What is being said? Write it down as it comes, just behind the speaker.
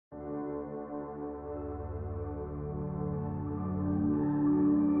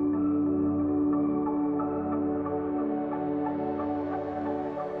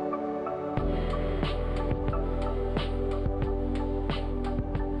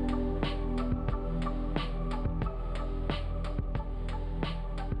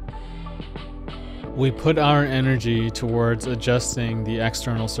We put our energy towards adjusting the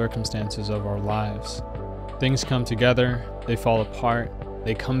external circumstances of our lives. Things come together, they fall apart,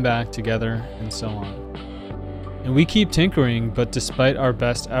 they come back together, and so on. And we keep tinkering, but despite our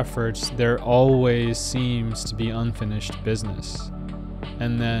best efforts, there always seems to be unfinished business.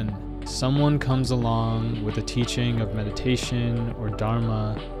 And then someone comes along with a teaching of meditation or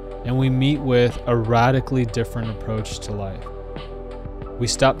Dharma, and we meet with a radically different approach to life. We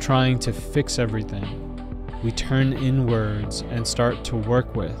stop trying to fix everything. We turn inwards and start to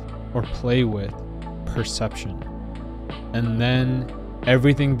work with or play with perception. And then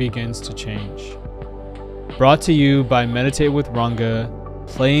everything begins to change. Brought to you by Meditate with Ranga,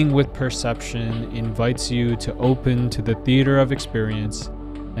 Playing with Perception invites you to open to the theater of experience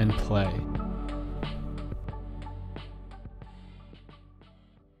and play.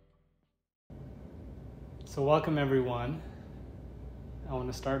 So welcome everyone. I want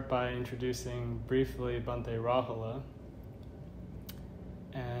to start by introducing briefly Bhante Rahula.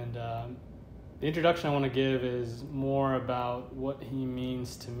 And the introduction I want to give is more about what he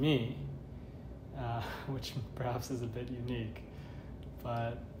means to me, which perhaps is a bit unique.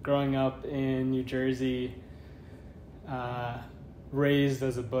 But growing up in New Jersey, raised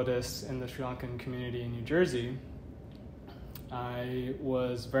as a Buddhist in the Sri Lankan community in New Jersey, I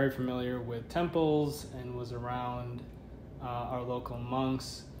was very familiar with temples and was around our local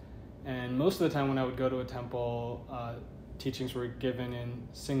monks. And most of the time when I would go to a temple, teachings were given in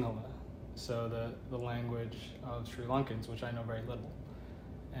Sinhala, so the language of Sri Lankans, which I know very little.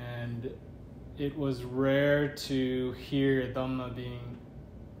 And it was rare to hear Dhamma being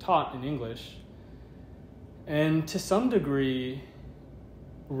taught in English, and to some degree,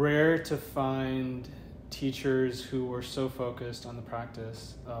 rare to find teachers who were so focused on the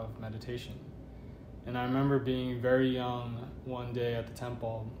practice of meditation. And I remember being very young one day at the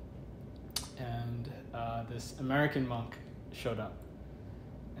temple, and this American monk showed up.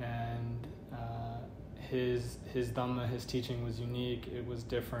 And his Dhamma, his teaching was unique, it was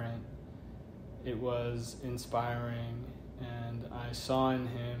different, it was inspiring, and I saw in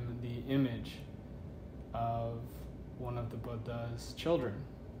him the image of one of the Buddha's children,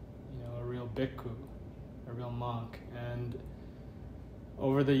 a real bhikkhu, a real monk. And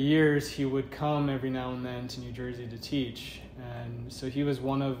over the years, he would come every now and then to New Jersey to teach. And so he was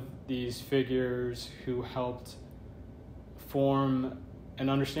one of these figures who helped form an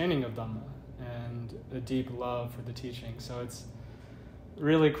understanding of Dhamma and a deep love for the teaching. So it's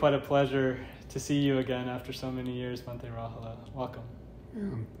really quite a pleasure to see you again after so many years, Bhante Rahula. Welcome.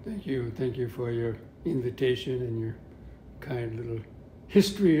 Thank you. Thank you for your invitation and your kind little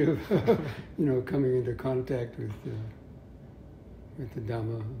history of, coming into contact with the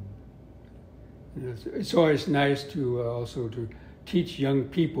Dhamma. It's always nice to also to teach young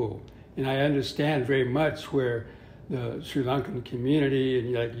people, and I understand very much where the Sri Lankan community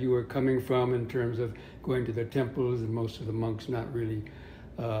and like you were coming from in terms of going to the temples and most of the monks not really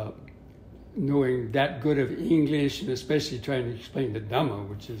knowing that good of English, and especially trying to explain the Dhamma,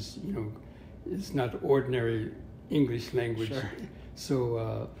 which is it's not ordinary English language. Sure.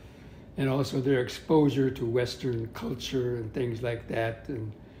 So. And also their exposure to Western culture and things like that,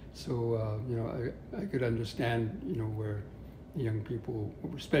 and so I could understand where young people,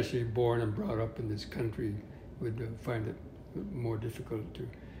 especially born and brought up in this country, would find it more difficult to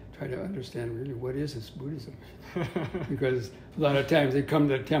try to understand really what is this Buddhism, because a lot of times they come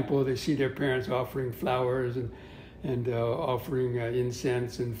to the temple, they see their parents offering flowers and offering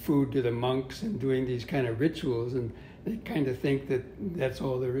incense and food to the monks and doing these kind of rituals, and they kind of think that that's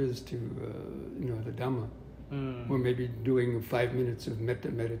all there is to, the Dhamma. Or maybe doing 5 minutes of metta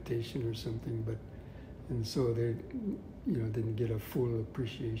meditation or something, and so they, didn't get a full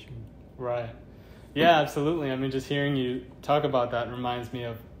appreciation. Right. Yeah, absolutely. I mean, just hearing you talk about that reminds me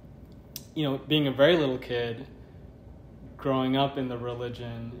of, being a very little kid, growing up in the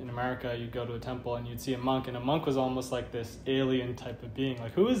religion in America. You'd go to a temple and you'd see a monk, and a monk was almost like this alien type of being.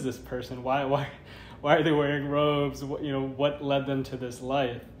 Like, who is this person? Why are they wearing robes? What led them to this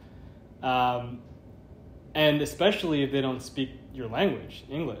life? And especially if they don't speak your language,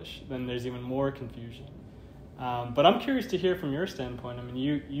 English, then there's even more confusion. But I'm curious to hear from your standpoint. I mean,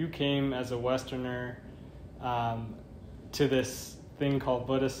 you came as a Westerner to this thing called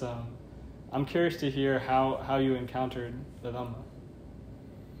Buddhism. I'm curious to hear how you encountered the Dhamma.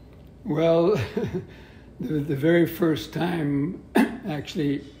 Well, the very first time,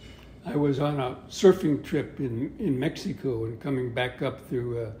 actually, I was on a surfing trip in Mexico, and coming back up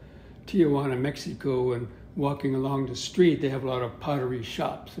through Tijuana, Mexico, and walking along the street, they have a lot of pottery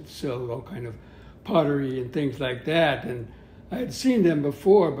shops that sell all kind of pottery and things like that. And I had seen them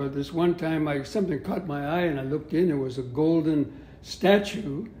before, but this one time something caught my eye and I looked in. There was a golden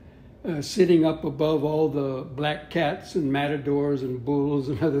statue sitting up above all the black cats and matadors and bulls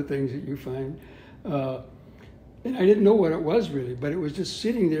and other things that you find. And I didn't know what it was really, but it was just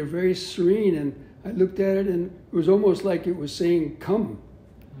sitting there very serene. And I looked at it and it was almost like it was saying, come.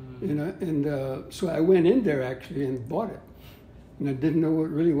 You know, and so I went in there actually and bought it. And I didn't know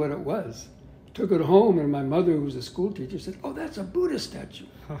really what it was. Took it home, and my mother, who was a school teacher, said, "Oh, that's a Buddha statue."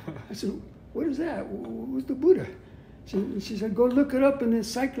 I said, "What is that? Who's the Buddha?" She said, "Go look it up in the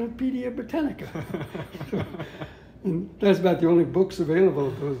Encyclopedia Britannica." And that's about the only books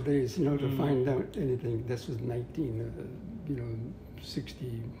available those days, you know, to find out anything. This was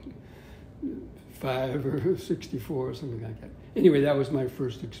 1965 or 64 or something like that. Anyway, that was my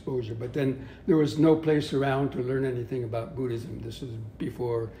first exposure. But then there was no place around to learn anything about Buddhism. This was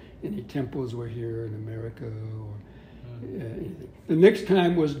before any temples were here in America or anything. The next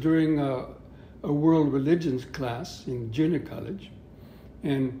time was during a world religions class in junior college.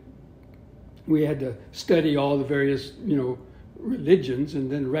 And we had to study all the various, you know, religions and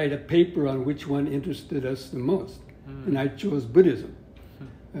then write a paper on which one interested us the most. And I chose Buddhism.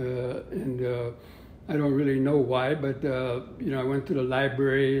 I don't really know why, but you know, I went to the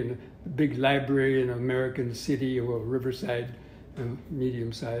library, and a big library in an American city or Riverside,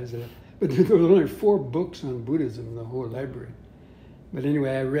 medium size. But there were only 4 books on Buddhism in the whole library. But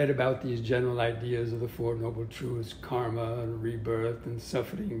anyway, I read about these general ideas of the Four Noble Truths, karma and rebirth and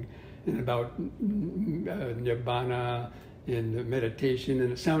suffering, and about nibbana and meditation,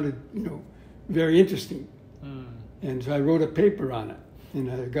 and it sounded, you know, very interesting. And so I wrote a paper on it. And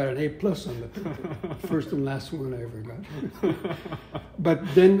I got an A+ on the paper, first and last one I ever got. But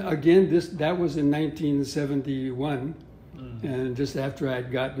then again, that was in 1971, and just after I'd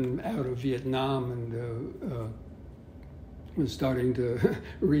gotten out of Vietnam and was starting to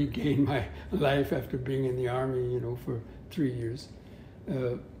regain my life after being in the army, you know, for 3 years.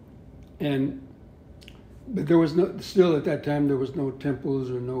 But there was still at that time there was no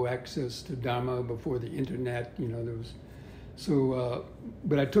temples or no access to Dhamma before the internet, you know, there was. So,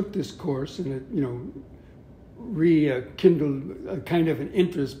 but I took this course and it, you know, rekindled a kind of an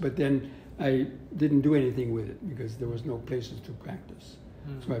interest, but then I didn't do anything with it because there was no places to practice.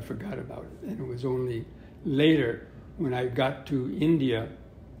 So I forgot about it. And it was only later when I got to India,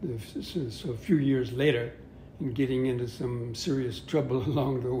 so a few years later, and getting into some serious trouble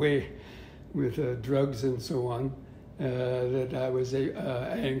along the way with drugs and so on, that I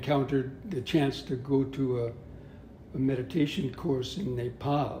encountered the chance to go to a meditation course in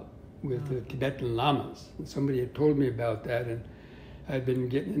Nepal with the Tibetan lamas. And somebody had told me about that, and I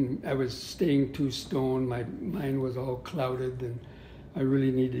was staying too stoned, my mind was all clouded, and I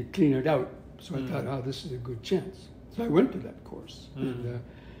really needed to clean it out. So I thought, oh, this is a good chance. So I went to that course. And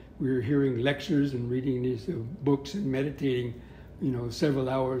we were hearing lectures and reading these books and meditating, you know, several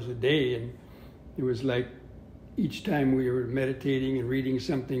hours a day. And it was like each time we were meditating and reading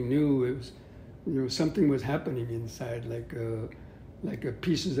something new, it was, you know, something was happening inside, like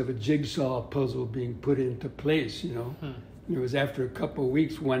pieces of a jigsaw puzzle being put into place, you know. And it was after a couple of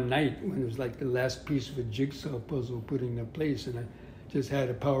weeks, one night, when it was like the last piece of a jigsaw puzzle put into place, and I just had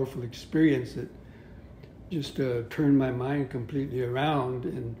a powerful experience that just turned my mind completely around.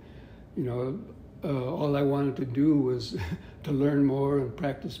 And, you know, all I wanted to do was to learn more and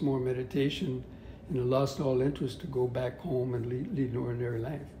practice more meditation, and I lost all interest to go back home and lead an ordinary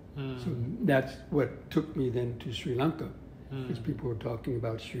life. So that's what took me then to Sri Lanka, because people were talking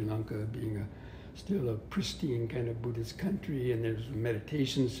about Sri Lanka being still a pristine kind of Buddhist country, and there's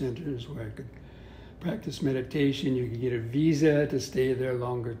meditation centers where I could practice meditation. You could get a visa to stay there a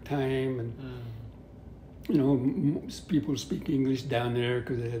longer time, and you know, people speak English down there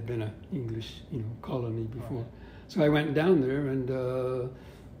because it had been an English, you know, colony before. So I went down there, and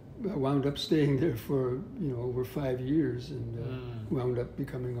I wound up staying there for, you know, over 5 years, and wound up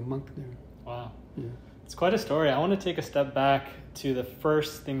becoming a monk there. Wow. Yeah. It's quite a story. I want to take a step back to the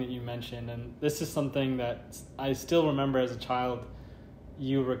first thing that you mentioned, and this is something that I still remember as a child,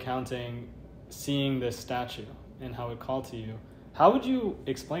 you recounting seeing this statue and how it called to you. How would you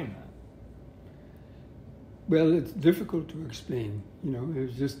explain that? Well, it's difficult to explain. You know, it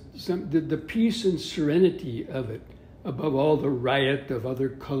was just the peace and serenity of it, above all the riot of other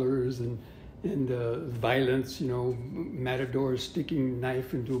colors and violence, you know, matadors sticking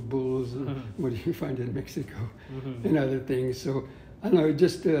knife into bulls, what do you find in Mexico, and other things. So I don't know,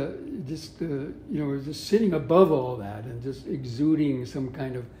 just you know, just sitting above all that and just exuding some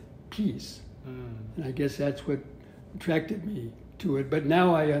kind of peace. And I guess that's what attracted me to it. But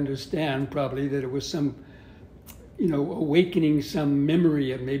now I understand probably that it was some awakening some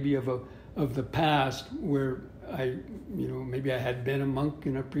memory of the past where maybe I had been a monk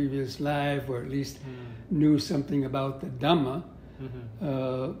in a previous life, or at least knew something about the Dhamma.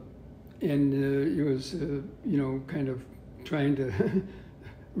 And it was, kind of trying to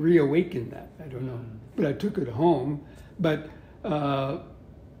reawaken that. I don't know. But I took it home. But,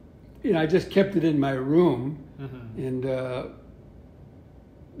 I just kept it in my room. And,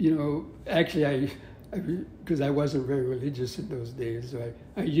 actually because I wasn't very religious in those days, so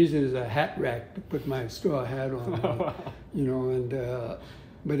I used it as a hat rack to put my straw hat on.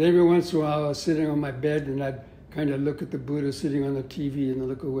 But every once in a while I was sitting on my bed and I'd kind of look at the Buddha sitting on the TV and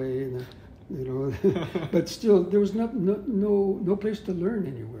look away, and but still there was no place to learn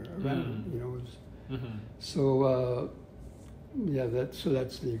anywhere around. So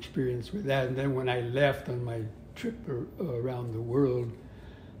that's the experience with that. And then when I left on my trip around the world,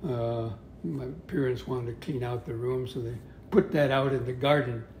 my parents wanted to clean out the room, so they put that out in the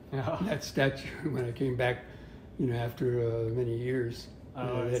garden. That statue, when I came back, after many years,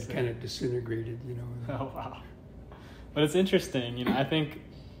 that kind of disintegrated. Oh wow! But it's interesting. I think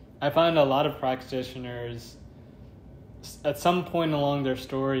I find a lot of practitioners, at some point along their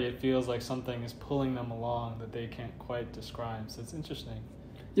story, it feels like something is pulling them along that they can't quite describe. So it's interesting.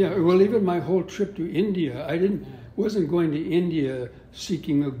 Yeah, well, even my whole trip to India, wasn't going to India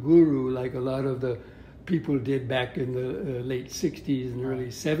seeking a guru like a lot of the people did back in the late 60s and early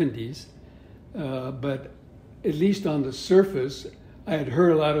 70s. But at least on the surface, I had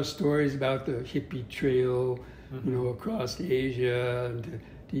heard a lot of stories about the hippie trail, across Asia and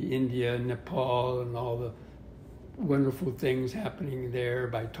to India and Nepal, and all the wonderful things happening there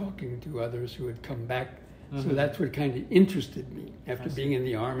by talking to others who had come back. So that's what kind of interested me after being in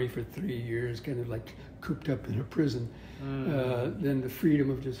the army for 3 years, kind of like cooped up in a prison. Then the freedom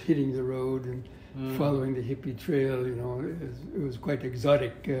of just hitting the road and following the hippie trail, it was quite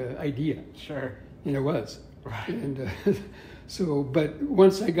exotic idea. Sure. And it was. Right. And but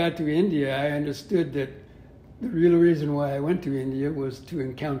once I got to India, I understood that the real reason why I went to India was to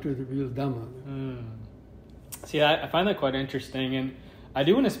encounter the real Dhamma. See, I find that quite interesting, and I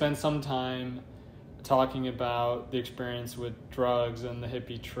do want to spend some time talking about the experience with drugs and the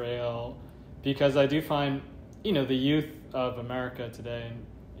hippie trail, because I do find, the youth of America today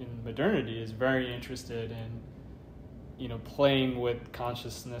in modernity is very interested in, playing with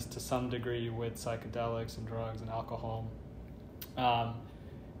consciousness to some degree with psychedelics and drugs and alcohol.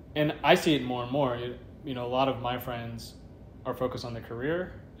 And I see it more and more. A lot of my friends are focused on their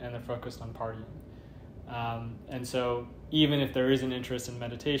career and they're focused on partying. And so even if there is an interest in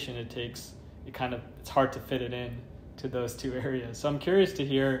meditation, it's hard to fit it in to those two areas. So I'm curious to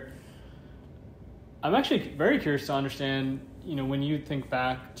hear, I'm actually very curious to understand, when you think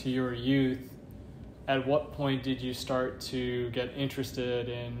back to your youth, at what point did you start to get interested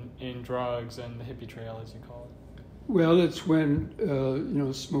in drugs and the hippie trail, as you call it? Well, it's when,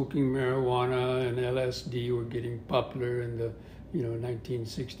 smoking marijuana and LSD were getting popular in the,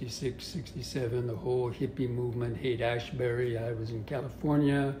 1966, 67, the whole hippie movement, Haight-Ashbury. I was in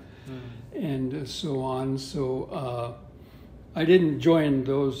California. And so on. So I didn't join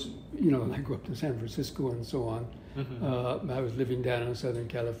those, I grew up in San Francisco and so on. I was living down in Southern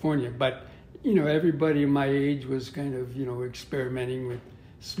California. But, everybody my age was kind of, experimenting with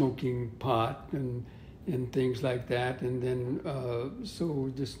smoking pot and things like that. And then, so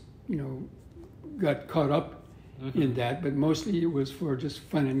just, got caught up in that. But mostly it was for just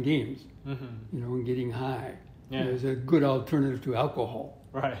fun and games, and getting high. Yeah. It was a good alternative to alcohol.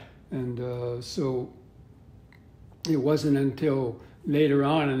 Right. And so it wasn't until later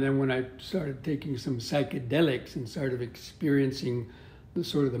on, and then when I started taking some psychedelics and started experiencing the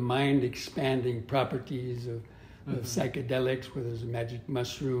sort of the mind-expanding properties of psychedelics, whether it's magic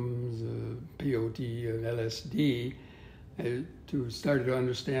mushrooms, peyote, LSD, to start to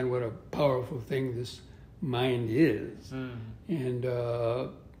understand what a powerful thing this mind is. And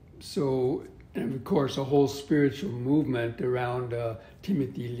and of course, a whole spiritual movement around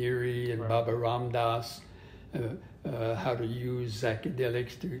Timothy Leary and Baba Ram Dass, how to use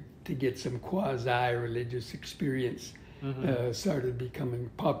psychedelics to get some quasi-religious experience, started becoming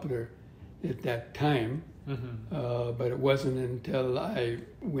popular at that time. But it wasn't until I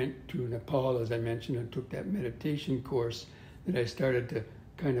went to Nepal, as I mentioned, and took that meditation course, that I started to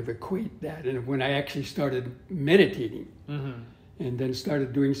kind of equate that. And when I actually started meditating, and then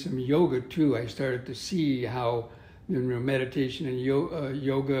started doing some yoga too, I started to see how meditation and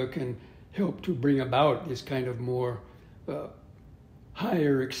yoga can help to bring about this kind of more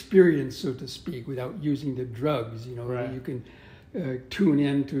higher experience, so to speak, without using the drugs. You can tune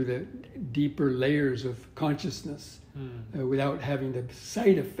into the deeper layers of consciousness without having the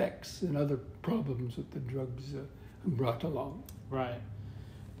side effects and other problems that the drugs brought along. Right.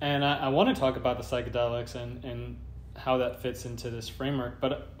 And I want to talk about the psychedelics and how that fits into this framework.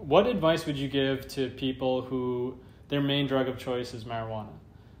 But what advice would you give to people who their main drug of choice is marijuana,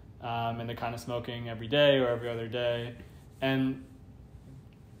 and they're kind of smoking every day or every other day? And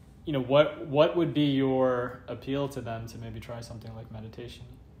what would be your appeal to them to maybe try something like meditation?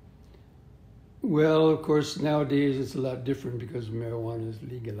 Well, of course, nowadays it's a lot different because marijuana is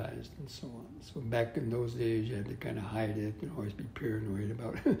legalized and so on. So back in those days, you had to kind of hide it and always be paranoid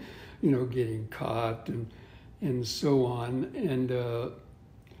about, getting caught and so on. And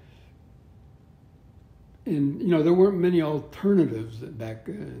there weren't many alternatives back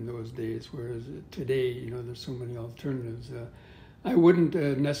in those days, whereas today, there's so many alternatives. I wouldn't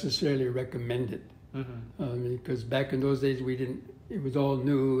necessarily recommend it, because back in those days it was all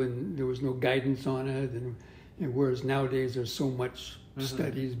new and there was no guidance on it, and whereas nowadays there's so much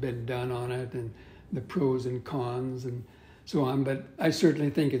studies been done on it and the pros and cons and so on. But I certainly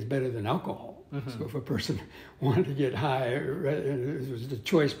think it's better than alcohol. So if a person wanted to get high, it was the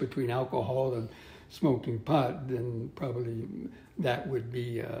choice between alcohol and smoking pot, then probably that would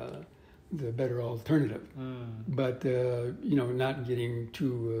be the better alternative. But not getting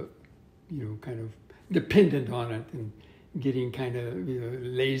too kind of dependent on it and getting kind of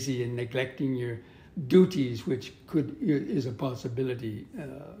lazy and neglecting your duties, which is a possibility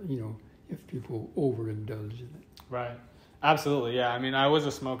if people overindulge in it. Right. Absolutely. Yeah. I mean, I was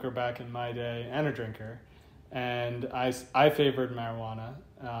a smoker back in my day and a drinker, and I favored marijuana.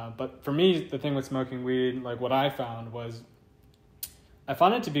 But for me, the thing with smoking weed, like what I found was, I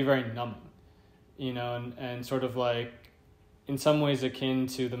found it to be very numbing, and sort of like in some ways akin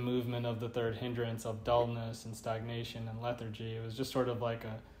to the movement of the third hindrance of dullness and stagnation and lethargy. It was just sort of like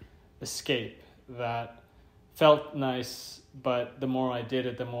a escape that felt nice, but the more I did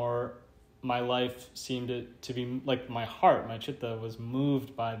it, the more my life seemed to be like my heart, my chitta was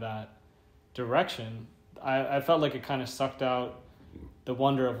moved by that direction. I felt like it kind of sucked out the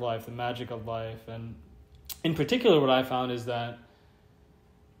wonder of life, the magic of life. And in particular, what I found is that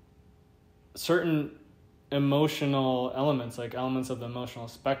certain emotional elements, like elements of the emotional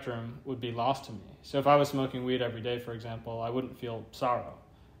spectrum, would be lost to me. So if I was smoking weed every day, for example, I wouldn't feel sorrow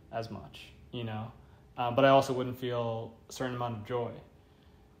as much, but I also wouldn't feel a certain amount of joy.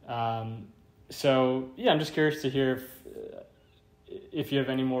 So yeah, I'm just curious to hear if you have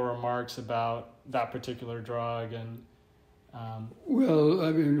any more remarks about that particular drug. And well,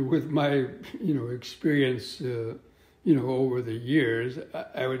 I mean, with my experience over the years,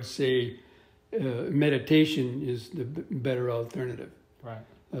 I would say meditation is the better alternative. Right.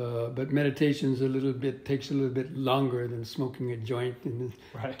 But meditation's takes a little bit longer than smoking a joint in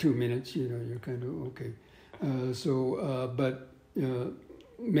 2 minutes. You're kind of okay. But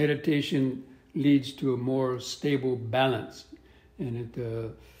meditation leads to a more stable balance,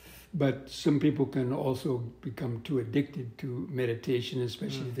 and but some people can also become too addicted to meditation,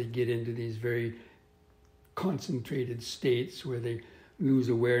 especially if they get into these very concentrated states where they lose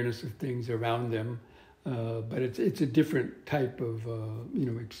awareness of things around them. But it's a different type of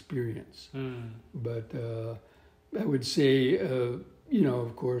experience. But I would say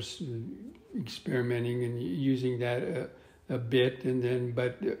of course experimenting and using that a bit, and then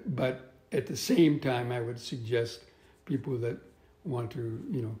but at the same time I would suggest people that want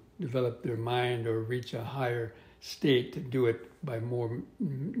to develop their mind or reach a higher state to do it by more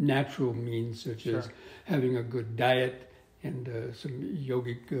natural means, such as having a good diet and some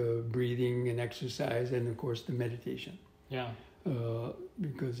yogic breathing and exercise, and of course the meditation. Yeah.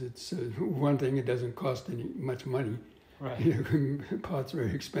 Because it's one thing, it doesn't cost much money. Right. Pot's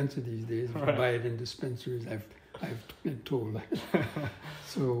very expensive these days. If you buy it in dispensaries, I've been told.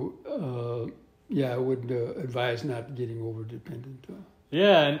 So I would advise not getting over dependent.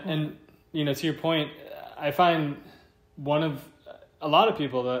 Yeah, and to your point, I find a lot of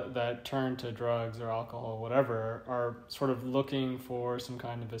people that turn to drugs or alcohol, whatever, are sort of looking for some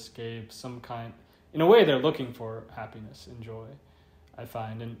kind of escape, in a way they're looking for happiness and joy, I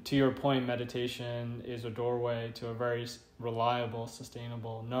find. And to your point, meditation is a doorway to a very reliable,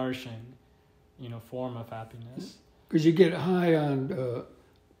 sustainable, nourishing, form of happiness. Because you get high on,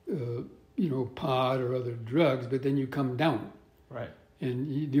 pot or other drugs, but then you come down. Right.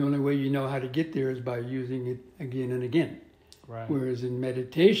 And the only way you know how to get there is by using it again and again. Right. Whereas in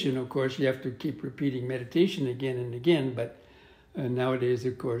meditation, of course, you have to keep repeating meditation again and again. But nowadays,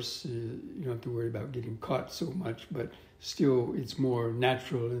 of course, you don't have to worry about getting caught so much. But still, it's more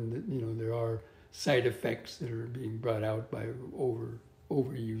natural, and there are side effects that are being brought out by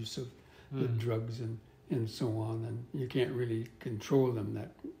overuse of the drugs and so on, and you can't really control them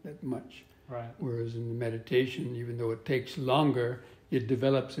that much. Right. Whereas in the meditation, even though it takes longer, it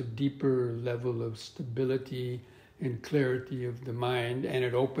develops a deeper level of stability and clarity of the mind, and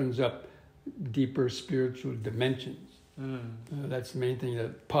it opens up deeper spiritual dimensions. That's the main thing.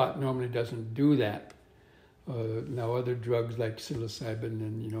 That pot normally doesn't do that. Now other drugs like psilocybin,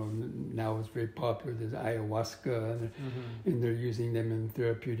 and now it's very popular. There's ayahuasca, and they're using them in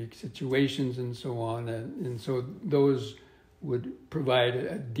therapeutic situations and so on. And so those would provide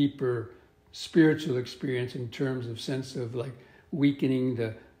a deeper spiritual experience in terms of sense of like weakening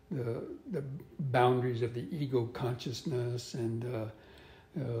the boundaries of the ego consciousness and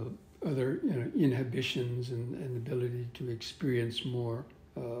other inhibitions and ability to experience more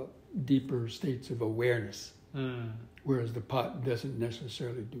deeper states of awareness, whereas the pot doesn't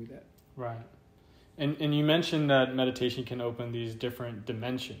necessarily do that. Right. And you mentioned that meditation can open these different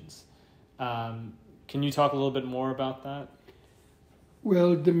dimensions. Can you talk a little bit more about that?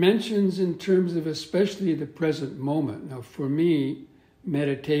 Well, dimensions in terms of especially the present moment. Now, for me,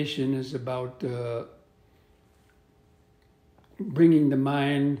 meditation is about bringing the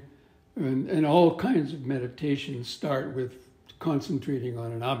mind, and all kinds of meditations start with concentrating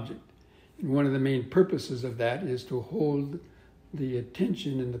on an object. And one of the main purposes of that is to hold the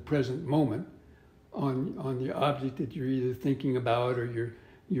attention in the present moment on the object that you're either thinking about or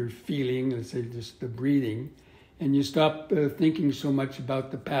you're feeling, let's say just the breathing, and you stop thinking so much about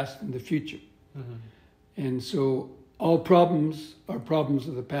the past and the future. And so all problems are problems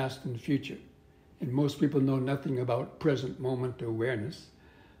of the past and the future. And most people know nothing about present moment awareness.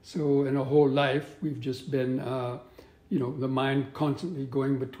 So in a whole life, we've just been the mind constantly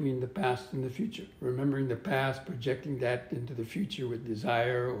going between the past and the future, remembering the past, projecting that into the future with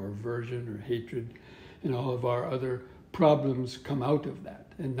desire or aversion or hatred, and all of our other problems come out of that,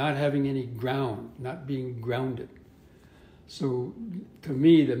 and not having any ground, not being grounded. So to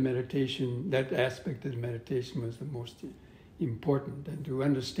me, the meditation, that aspect of the meditation was the most important, and to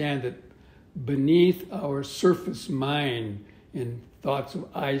understand that beneath our surface mind and thoughts of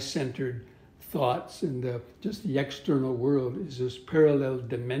I-centered thoughts and just the external world is this parallel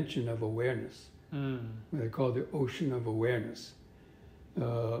dimension of awareness, what I call the ocean of awareness,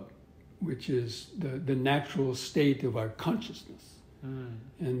 which is the natural state of our consciousness.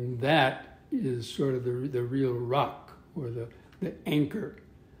 And that is sort of the real rock or the anchor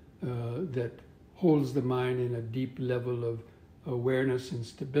that holds the mind in a deep level of awareness and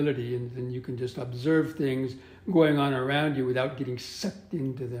stability, and then you can just observe things going on around you without getting sucked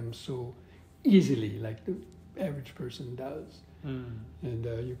into them so easily like the average person does. And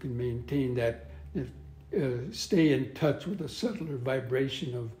you can maintain that, stay in touch with a subtler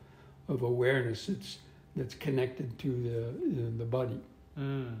vibration of awareness that's connected to the body.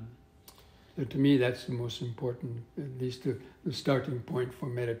 So to me, that's the most important, at least the starting point for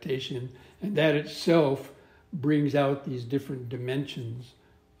meditation, and that itself brings out these different dimensions,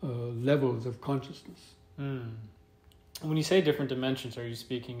 levels of consciousness. When you say different dimensions, are you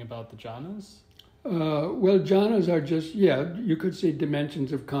speaking about the jhanas? Well, jhanas are just, you could say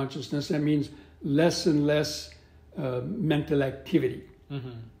dimensions of consciousness. That means less and less mental activity.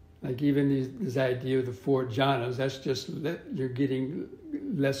 Like even this idea of the 4 jhanas, that's just you're getting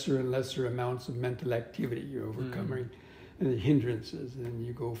lesser and lesser amounts of mental activity. You're overcoming the hindrances, and then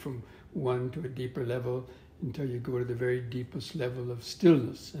you go from one to a deeper level until you go to the very deepest level of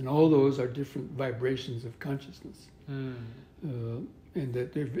stillness. And all those are different vibrations of consciousness. And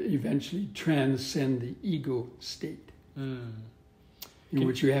that they eventually transcend the ego state, in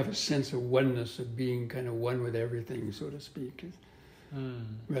which you have a sense of oneness, of being kind of one with everything, so to speak,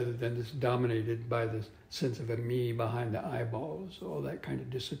 rather than just dominated by this sense of a me behind the eyeballs. All that kind of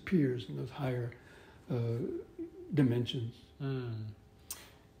disappears in those higher dimensions.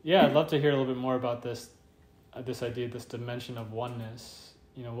 Yeah, I'd love to hear a little bit more about this idea, this dimension of oneness.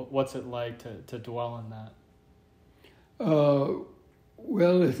 What's it like to dwell in that?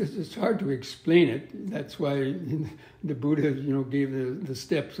 Well, it's hard to explain it. That's why the Buddha, gave the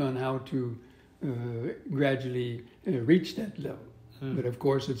steps on how to gradually reach that level. But of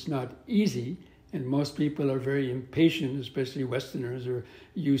course, it's not easy, and most people are very impatient, especially Westerners, are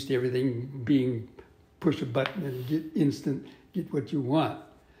used to everything being push a button and get what you want.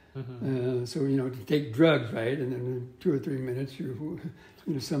 So, to take drugs, right? And then in 2 or 3 minutes, you're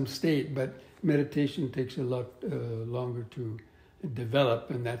in some state. But meditation takes a lot longer to develop,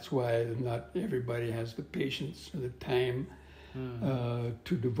 and that's why not everybody has the patience or the time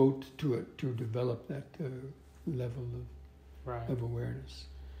to devote to it, to develop that level of awareness.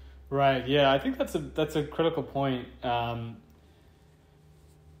 Right. Yeah, I think that's a critical point. I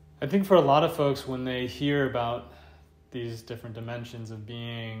think for a lot of folks, when they hear about these different dimensions of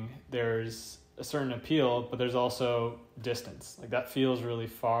being, there's a certain appeal, but there's also distance. Like that feels really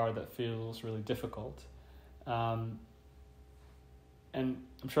far, that feels really difficult. And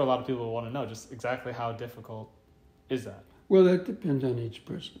I'm sure a lot of people will want to know just exactly how difficult is that? Well, that depends on each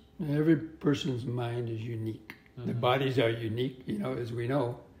person. Every person's mind is unique. Mm-hmm. The bodies are unique, as we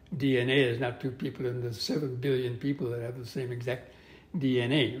know. DNA is not two people in the 7 billion people that have the same exact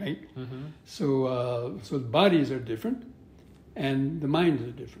DNA, right? Mm-hmm. So the bodies are different, and the minds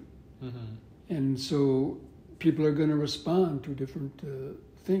are different. Mm-hmm. And so people are going to respond to different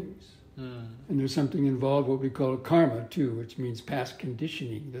things. Mm. And there's something involved, what we call karma, too, which means past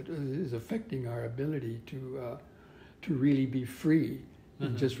conditioning that is affecting our ability to really be free, mm-hmm.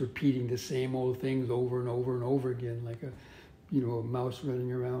 and just repeating the same old things over and over and over again, like a mouse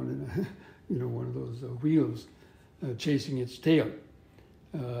running around in one of those wheels, chasing its tail.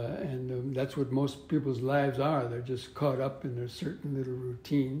 And that's what most people's lives are. They're just caught up in their certain little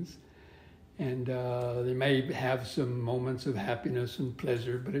routines. And they may have some moments of happiness and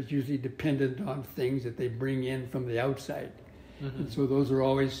pleasure, but it's usually dependent on things that they bring in from the outside. Mm-hmm. And so those are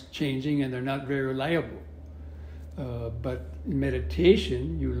always changing, and they're not very reliable. But in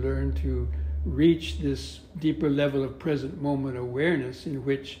meditation, you learn to reach this deeper level of present moment awareness in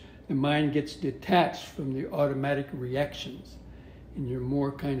which the mind gets detached from the automatic reactions, and you're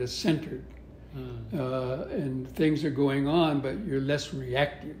more kind of centered. And things are going on, but you're less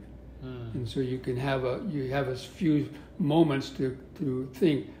reactive. And so you can have a few moments to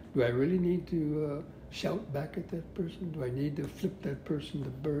think, do I really need to shout back at that person? Do I need to flip that person the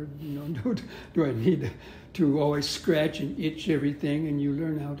bird? Do I need to always scratch and itch everything? And you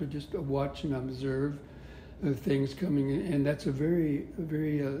learn how to just watch and observe things coming in, and that's a very,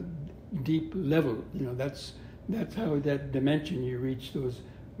 very deep level. That's how that dimension you reach those,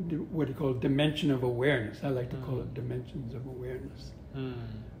 what you call dimension of awareness. I like to call it dimensions of awareness.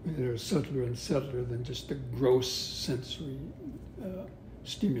 That are subtler and subtler than just the gross sensory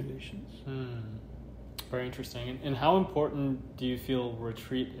stimulations. Very interesting. And how important do you feel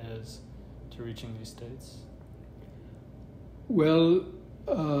retreat is to reaching these states? Well,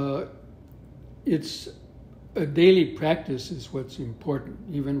 it's a daily practice is what's important.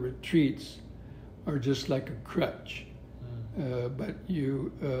 Even retreats are just like a crutch. But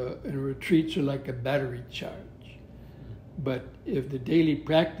and retreats are like a battery charge. But if the daily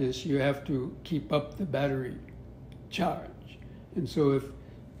practice, you have to keep up the battery charge. And so if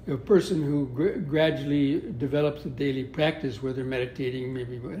a person who gradually develops a daily practice, where they're meditating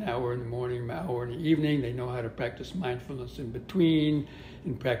maybe an hour in the morning, an hour in the evening, they know how to practice mindfulness in between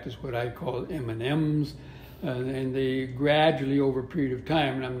and practice what I call M&Ms. And they gradually, over a period of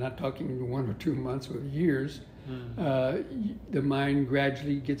time, and I'm not talking 1 or 2 months or years, the mind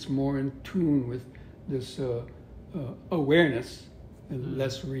gradually gets more in tune with this awareness, a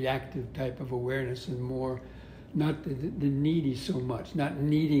less reactive type of awareness, and more not the needy so much, not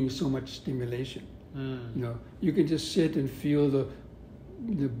needing so much stimulation. You can just sit and feel the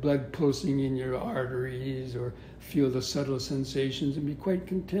blood pulsing in your arteries, or feel the subtle sensations, and be quite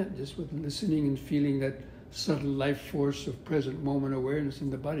content just with listening and feeling that subtle life force of present moment awareness in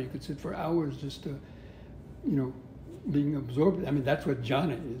the body. You could sit for hours just being absorbed. I mean, that's what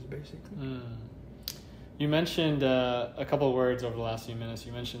jhana is, basically. You mentioned a couple of words over the last few minutes.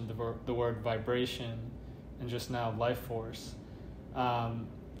 You mentioned the word vibration, and just now life force.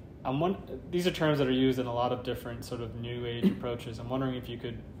 These are terms that are used in a lot of different sort of new age approaches. I'm wondering if you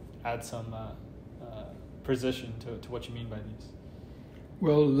could add some precision to what you mean by these.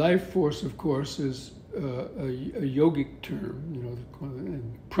 Well, life force, of course, is a yogic term,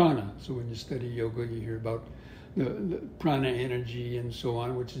 and prana. So when you study yoga, you hear about the prana energy and so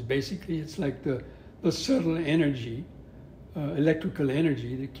on, which is basically, it's like the subtle energy, electrical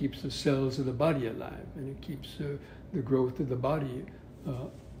energy that keeps the cells of the body alive, and it keeps the growth of the body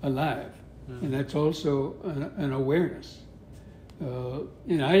alive. And that's also an awareness.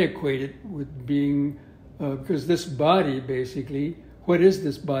 And I equate it with being, because this body, basically, what is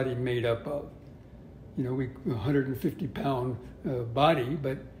this body made up of? We 150-pound body,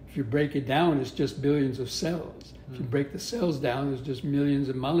 but if you break it down, it's just billions of cells. If you break the cells down, it's just millions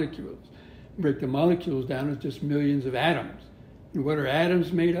of molecules. Break the molecules down, it's just millions of atoms. And what are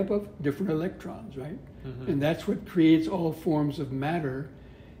atoms made up of? Different electrons, right? And that's what creates all forms of matter,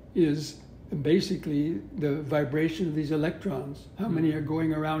 is basically the vibration of these electrons. How many are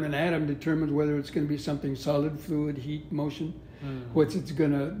going around an atom determines whether it's going to be something solid, fluid, heat, motion. What's it's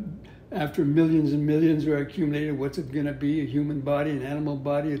going to after millions and millions are accumulated, what's it going to be? A human body, an animal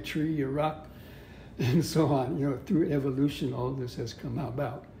body, a tree, a rock, and so on. You know, through evolution, all this has come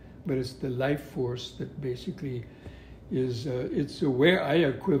about. But it's the life force that basically is, it's aware, I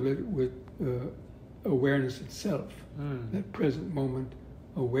equivalent with awareness itself, that present moment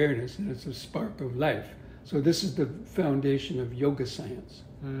awareness, and it's a spark of life. So this is the foundation of yoga science,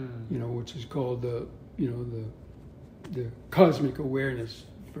 you know, which is called the cosmic awareness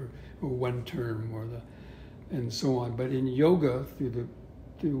for one term, or and so on. But in yoga,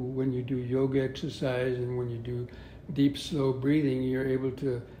 through when you do yoga exercise and when you do deep, slow breathing, you're able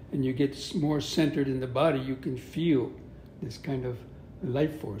to, and you get more centered in the body, you can feel this kind of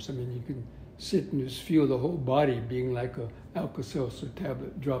life force. I mean, you can sit and just feel the whole body being like a Alka-Seltzer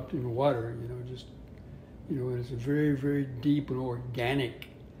tablet dropped in water, you know, just, you know, and it's a very, very deep and organic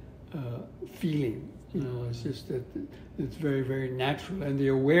feeling. You know, it's just that it's very, very natural, and the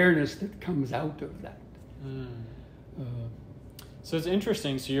awareness that comes out of that. So it's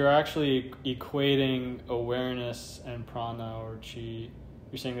interesting. So you're actually equating awareness and prana or chi.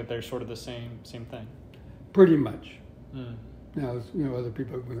 You're saying that they're sort of the same thing. Pretty much. Now, you know, other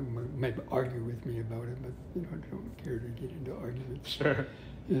people might argue with me about it, but you know, I don't care to get into arguments. Sure.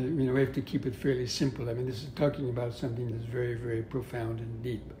 You know, we have to keep it fairly simple. I mean, this is talking about something that's very, very profound and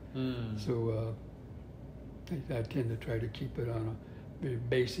deep. So I tend to try to keep it on a very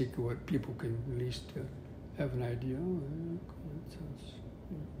basic, what people can at least have an idea. Oh, cool, that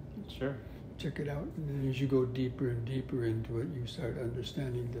sounds. Sure. Check it out, and then as you go deeper and deeper into it, you start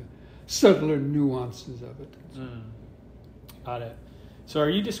understanding the subtler nuances of it. Got it. So are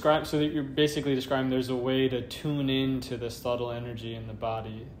you so that you're basically describing there's a way to tune into the subtle energy in the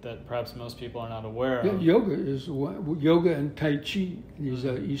body that perhaps most people are not aware of? Yoga is yoga and Tai Chi, these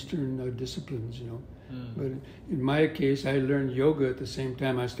Eastern disciplines, you know. But in my case, I learned yoga at the same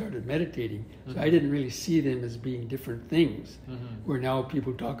time I started meditating. So I didn't really see them as being different things. Where now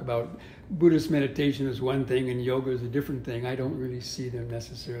people talk about Buddhist meditation is one thing and yoga is a different thing. I don't really see them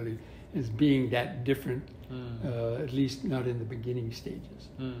necessarily as being that different, at least not in the beginning stages.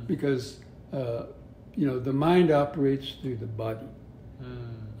 Because, you know, the mind operates through the body.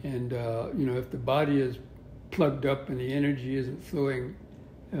 And, you know, if the body is plugged up and the energy isn't flowing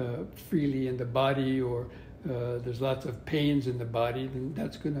freely in the body, or there's lots of pains in the body, then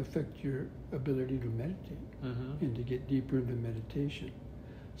that's going to affect your ability to meditate and to get deeper into meditation.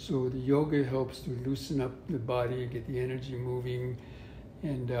 So the yoga helps to loosen up the body and get the energy moving,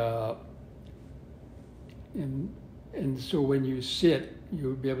 and so when you sit,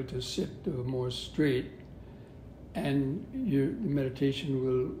 you'll be able to sit more straight, and the meditation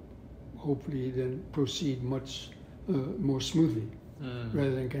will hopefully then proceed much more smoothly.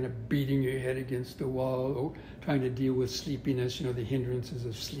 Rather than kind of beating your head against the wall or trying to deal with sleepiness, you know, the hindrances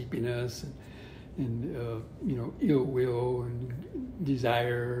of sleepiness and you know, ill will and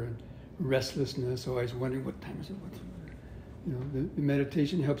desire and restlessness, always wondering what time is it, you know, the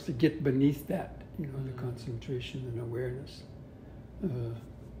meditation helps to get beneath that, you know, the concentration and awareness to,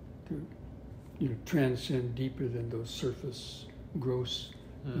 you know, transcend deeper than those surface, gross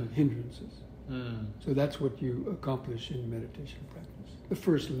hindrances. So that's what you accomplish in meditation practice. The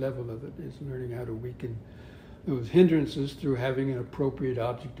first level of it is learning how to weaken those hindrances through having an appropriate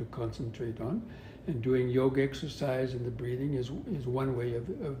object to concentrate on. And doing yoga exercise and the breathing is one way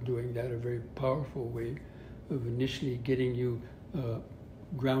of doing that, a very powerful way of initially getting you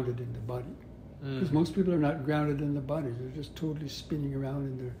grounded in the body. Because most people are not grounded in the body. They're just totally spinning around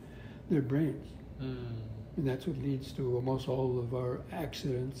in their brains. And that's what leads to almost all of our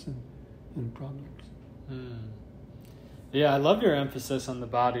accidents and problems. Yeah, I love your emphasis on the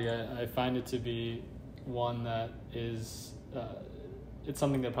body. I find it to be one that is, it's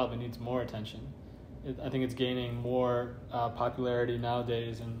something that probably needs more attention. I think it's gaining more popularity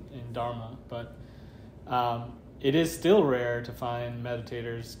nowadays in Dharma, but it is still rare to find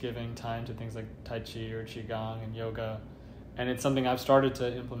meditators giving time to things like Tai Chi or Qigong and yoga, and it's something I've started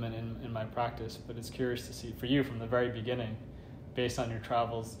to implement in my practice, but it's curious to see for you from the very beginning, based on your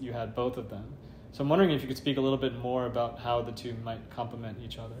travels, you had both of them. So I'm wondering if you could speak a little bit more about how the two might complement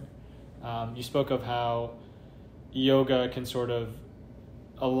each other. You spoke of how yoga can sort of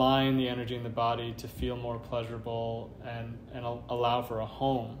align the energy in the body to feel more pleasurable and allow for a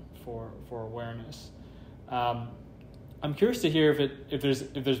home for awareness. I'm curious to hear if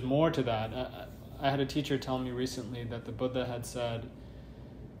there's more to that. I had a teacher tell me recently that the Buddha had said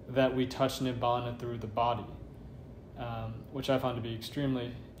that we touch Nibbana through the body. Which I found to be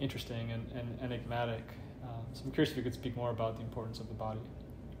extremely interesting and enigmatic. So I'm curious if you could speak more about the importance of the body.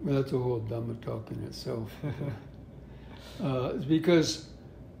 Well, that's a whole Dhamma talk in itself. It's because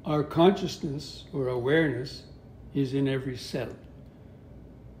our consciousness or awareness is in every cell.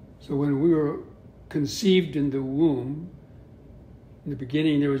 So when we were conceived in the womb, in the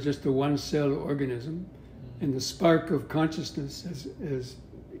beginning there was just a one-cell organism, and the spark of consciousness has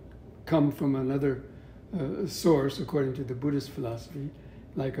come from another source, according to the Buddhist philosophy,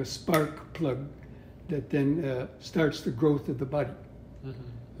 like a spark plug that then starts the growth of the body.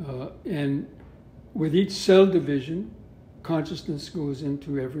 And with each cell division, consciousness goes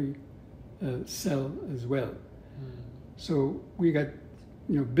into every cell as well. So we got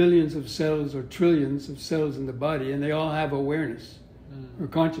billions of cells or trillions of cells in the body, and they all have awareness or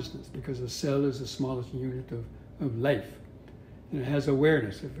consciousness, because a cell is the smallest unit of life. And it has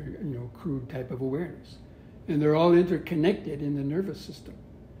awareness, a very crude type of awareness. And they're all interconnected in the nervous system.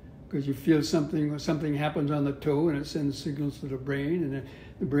 Because you feel something, or something happens on the toe, and it sends signals to the brain, and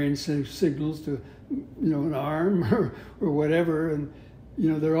the brain sends signals to an arm or whatever, and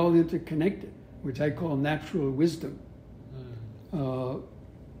they're all interconnected, which I call natural wisdom.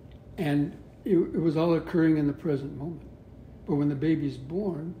 And it was all occurring in the present moment. But when the baby's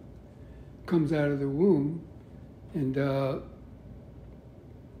born, comes out of the womb, and the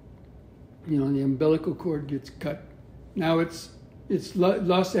umbilical cord gets cut, now it's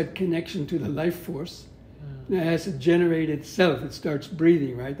lost that connection to the life force. And it has to generate itself. It starts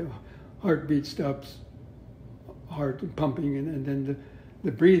breathing, right? The heartbeat stops, heart pumping, and then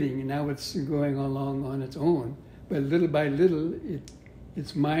the breathing, and now it's going along on its own. But little by little,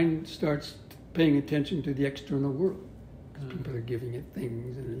 its mind starts paying attention to the external world, because people are giving it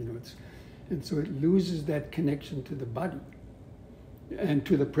things, and so it loses that connection to the body and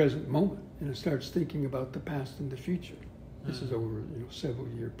to the present moment, and it starts thinking about the past and the future. This is over several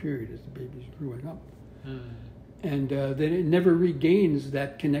year period as the baby's growing up, and then it never regains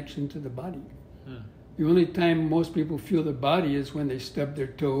that connection to the body. The only time most people feel the body is when they stub their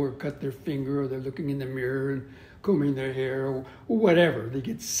toe or cut their finger, or they're looking in the mirror and combing their hair, or whatever. They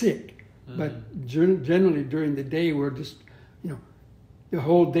get sick. But generally during the day, we're just, the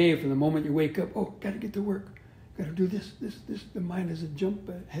whole day, from the moment you wake up, oh, got to get to work, got to do this. The mind is a jump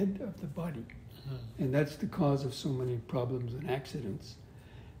ahead of the body. And that's the cause of so many problems and accidents,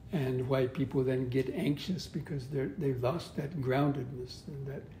 and why people then get anxious, because they've lost that groundedness and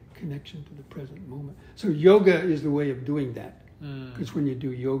that connection to the present moment. So yoga is the way of doing that. Because when you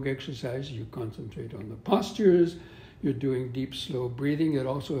do yoga exercise, you concentrate on the postures, you're doing deep, slow breathing. It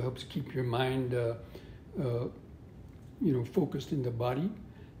also helps keep your mind focused in the body,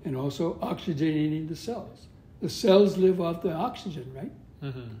 and also oxygenating the cells. The cells live off the oxygen, right?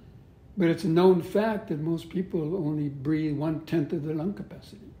 But it's a known fact that most people only breathe 1/10 of their lung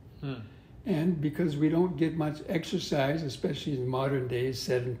capacity. And because we don't get much exercise, especially in modern days,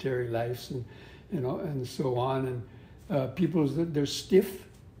 sedentary lives and so on, and people, they're stiff.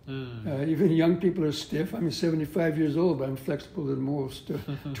 Even young people are stiff. I'm 75 years old, but I'm flexible than most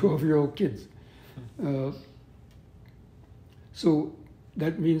 12-year-old kids. So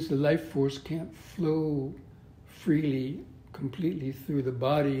that means the life force can't flow freely, completely through the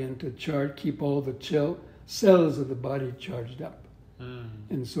body, and to keep all the cells of the body charged up.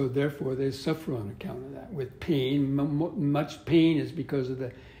 And so therefore they suffer on account of that, with pain. Much pain is because of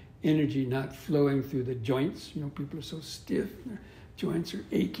the energy not flowing through the joints. People are so stiff, their joints are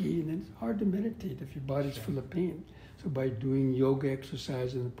achy, and it's hard to meditate if your body's full of pain. So by doing yoga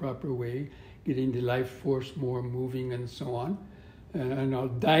exercise in the proper way, getting the life force more moving and so on. And our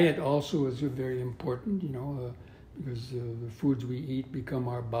diet also is very important, because the foods we eat become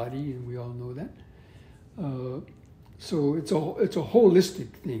our body, and we all know that. So it's a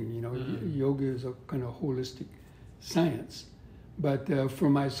holistic thing, Yoga is a kind of holistic science. But for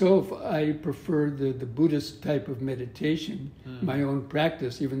myself, I prefer the Buddhist type of meditation, my own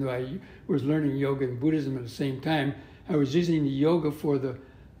practice. Even though I was learning yoga and Buddhism at the same time, I was using the yoga for the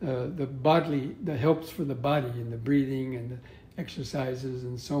bodily, the helps for the body, and the breathing and the exercises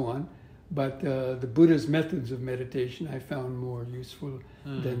and so on. But the Buddha's methods of meditation I found more useful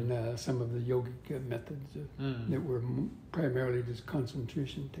than some of the yogic methods that were primarily just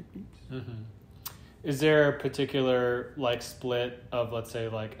concentration techniques. Is there a particular split of, let's say,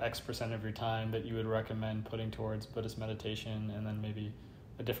 X% of your time that you would recommend putting towards Buddhist meditation, and then maybe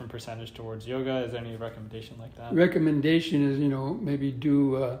a different percentage towards yoga? Is there any recommendation like that? Recommendation is, maybe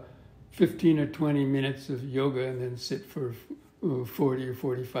do 15 or 20 minutes of yoga, and then sit for 40 or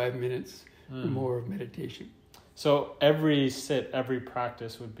 45 minutes or more of meditation. So every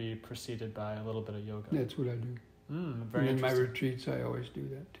practice would be preceded by a little bit of yoga. That's what I do. Very and in my interesting. retreats, I always do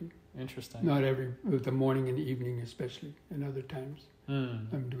that too. Interesting. Not the morning and the evening especially, and other times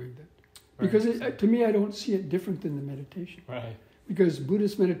I'm doing that. Very Because to me, I don't see it different than the meditation. Right. because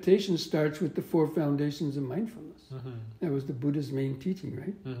Buddhist meditation starts with the 4 foundations of mindfulness. That was the Buddha's main teaching,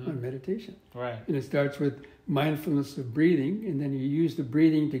 right? On meditation. Right. And it starts with mindfulness of breathing, and then you use the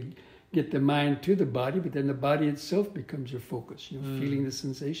breathing to get the mind to the body, but then the body itself becomes your focus, feeling the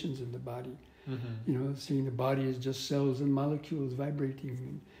sensations in the body. Seeing the body as just cells and molecules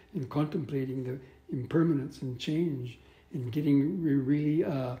vibrating and contemplating the impermanence and change and getting really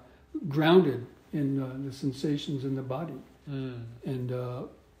grounded in the sensations in the body. And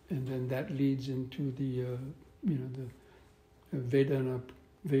then that leads into the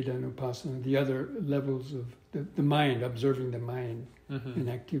Vedanupasana, the other levels of the mind, observing the mind and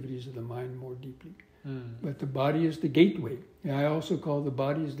activities of the mind more deeply. But the body is the gateway. I also call the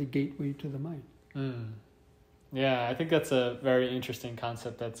body as the gateway to the mind. Yeah, I think that's a very interesting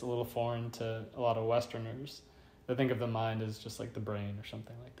concept that's a little foreign to a lot of Westerners. They think of the mind as just like the brain or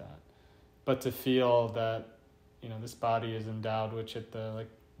something like that. But to feel that, this body is endowed with chitta, like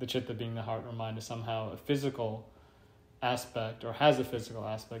the chitta being the heart or mind, is somehow a physical aspect, or has a physical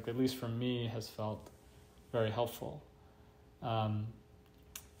aspect, at least for me, has felt very helpful.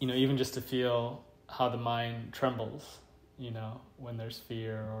 Even just to feel how the mind trembles, when there's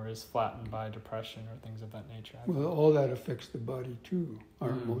fear or is flattened by depression or things of that nature. Well, all that affects the body too.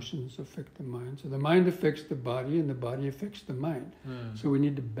 Our emotions affect the mind. So the mind affects the body and the body affects the mind. So we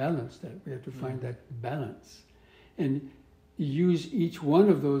need to balance that. We have to find that balance. And use each one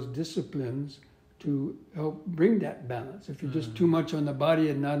of those disciplines to help bring that balance. If you're just too much on the body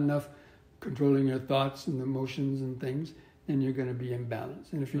and not enough controlling your thoughts and emotions and things, then you're going to be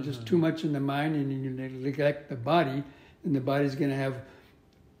imbalanced. And if you're just too much in the mind and you neglect the body, then the body's going to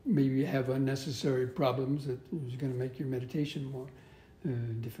have unnecessary problems that is going to make your meditation more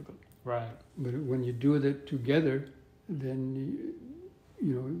difficult. Right. But when you do that together, then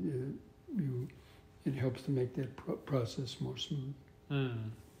it helps to make that process more smooth.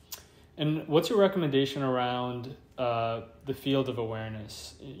 And what's your recommendation around the field of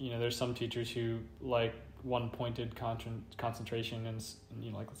awareness? There's some teachers who like one-pointed concentration and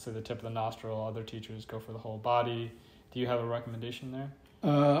like, let's say, the tip of the nostril. Other teachers go for the whole body. Do you have a recommendation there?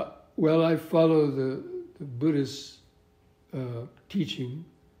 Well, I follow the Buddhist teaching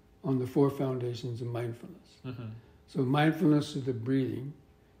on the 4 foundations of mindfulness. So mindfulness of the breathing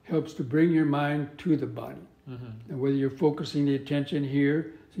helps to bring your mind to the body. And whether you're focusing the attention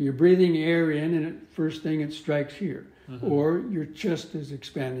here, so you're breathing air in, and first thing it strikes here, or your chest is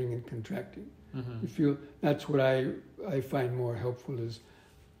expanding and contracting. You feel that's what I find more helpful, is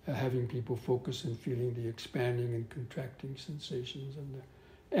having people focus and feeling the expanding and contracting sensations in the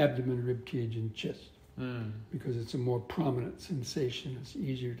abdomen, rib cage, and chest, because it's a more prominent sensation. It's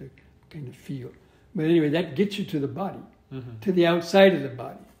easier to kind of feel. But anyway, that gets you to the body, to the outside of the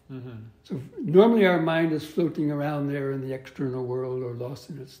body. So normally our mind is floating around there in the external world or lost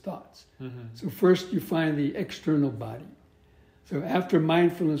in its thoughts. So first you find the external body. So after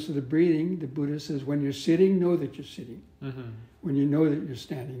mindfulness of the breathing, the Buddha says, when you're sitting, know that you're sitting. When you know that you're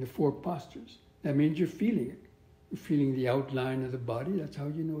standing, the 4 postures. That means you're feeling it. You're feeling the outline of the body. That's how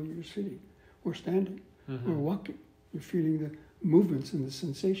you know you're sitting or standing or walking. You're feeling the movements and the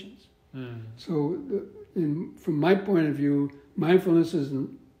sensations. So from my point of view, mindfulness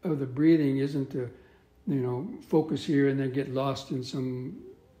of the breathing isn't to, focus here and then get lost in some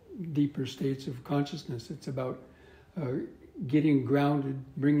deeper states of consciousness. It's about getting grounded,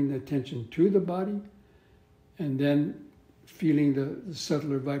 bringing the attention to the body, and then feeling the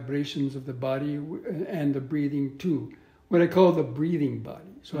subtler vibrations of the body and the breathing too. What I call the breathing body.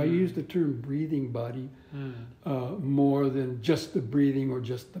 So I use the term breathing body more than just the breathing or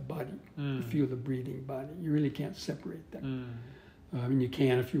just the body. You feel the breathing body. You really can't separate them. I mean, you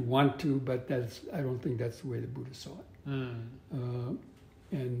can if you want to, but I don't think that's the way the Buddha saw it.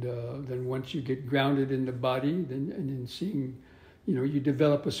 And then once you get grounded in the body, and in seeing, you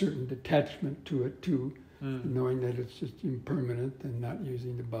develop a certain detachment to it too, knowing that it's just impermanent and not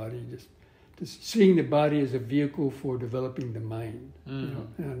using the body, just seeing the body as a vehicle for developing the mind, and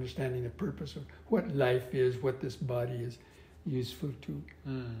understanding the purpose of what life is, what this body is useful to,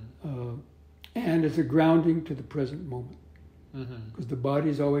 and as a grounding to the present moment. Because the body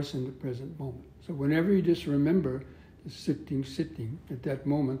is always in the present moment. So whenever you just remember sitting, at that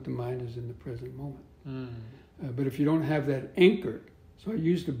moment the mind is in the present moment. But if you don't have that anchor, so I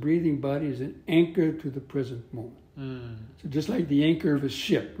use the breathing body as an anchor to the present moment. So just like the anchor of a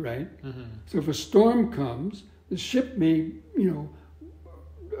ship, right? So if a storm comes, the ship may,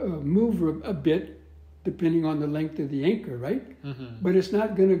 move a bit depending on the length of the anchor, right? But it's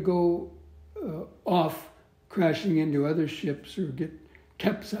not going to go off, crashing into other ships or get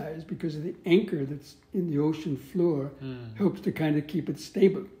capsize because of the anchor that's in the ocean floor helps to kind of keep it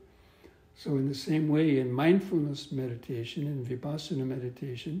stable. So in the same way, in mindfulness meditation and vipassana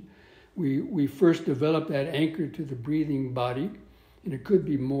meditation, we first develop that anchor to the breathing body, and it could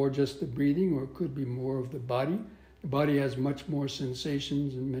be more just the breathing, or it could be more of the body. The body has much more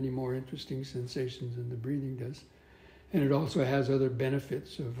sensations and many more interesting sensations than the breathing does. And it also has other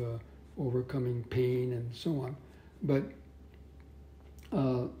benefits of overcoming pain and so on. But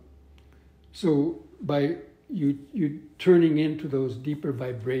so by you turning into those deeper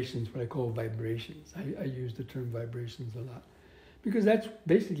vibrations, what I call vibrations. I use the term vibrations a lot, because that's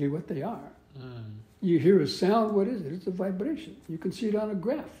basically what they are. You hear a sound, what is it? It's a vibration. You can see it on a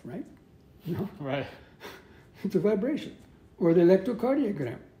graph, right? You know? Right. It's a vibration. Or the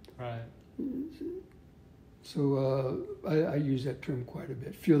electrocardiogram. Right. So I use that term quite a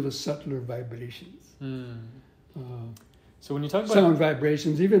bit. Feel the subtler vibrations. So when you talk about sound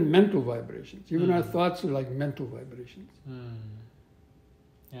vibrations, even mental vibrations, even our thoughts are like mental vibrations.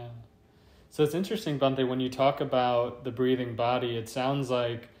 Yeah. So it's interesting, Bhante, when you talk about the breathing body, it sounds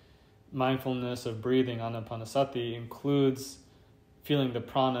like mindfulness of breathing, anapanasati, includes feeling the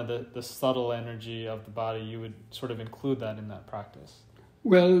prana, the subtle energy of the body. You would sort of include that in that practice.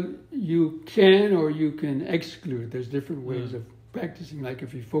 Well, you can, or you can exclude. There's different ways of practicing. Like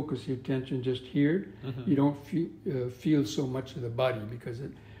if you focus your attention just here, you don't feel so much of the body, because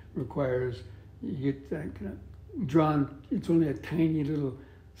it requires, you get that kind of drawn, it's only a tiny little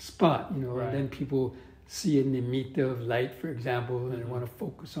spot, you know, Right. and then people see a nimitta of light, for example, and they want to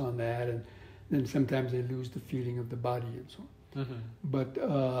focus on that, and then sometimes they lose the feeling of the body and so on.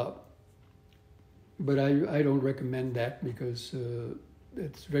 But I don't recommend that, because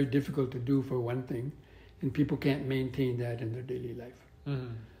it's very difficult to do, for one thing, and people can't maintain that in their daily life.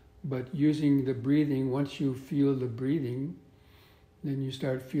 But using the breathing, once you feel the breathing, then you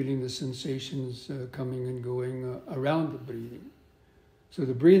start feeling the sensations coming and going around the breathing. So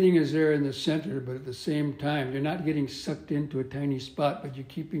the breathing is there in the center, but at the same time, you're not getting sucked into a tiny spot, but you're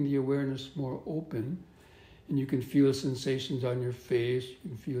keeping the awareness more open, and you can feel sensations on your face, you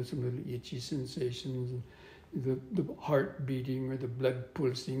can feel some little itchy sensations, the heart beating or the blood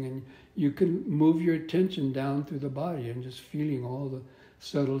pulsing, and you can move your attention down through the body and just feeling all the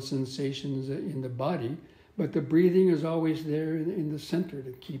subtle sensations in the body. But the breathing is always there in the center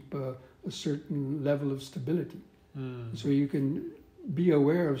to keep a certain level of stability. So you can be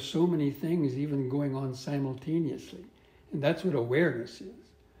aware of so many things even going on simultaneously. And that's what awareness is.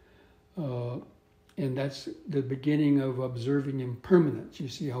 And that's the beginning of observing impermanence. You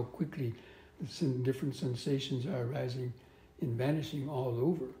see how quickly different sensations are arising and vanishing all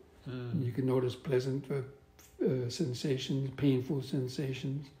over. You can notice pleasant sensations, painful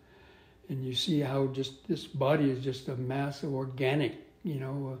sensations, and you see how just this body is just a mass of organic,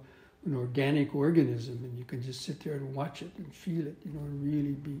 an organic organism, and you can just sit there and watch it and feel it, and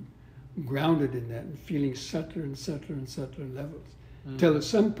really be grounded in that and feeling subtler and subtler and subtler levels. Till at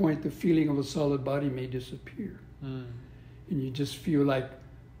some point the feeling of a solid body may disappear. And you just feel like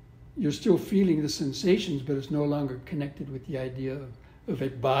you're still feeling the sensations, but it's no longer connected with the idea of a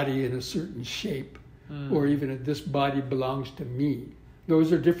body in a certain shape, or even that this body belongs to me.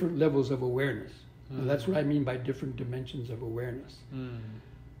 Those are different levels of awareness. Now, that's what I mean by different dimensions of awareness.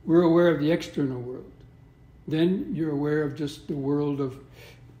 We're aware of the external world. Then you're aware of just the world of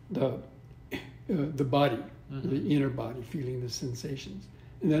the body, the inner body, feeling the sensations.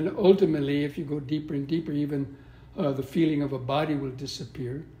 And then ultimately, if you go deeper and deeper, even the feeling of a body will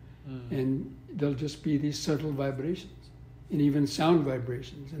disappear, and there'll just be these subtle vibrations, and even sound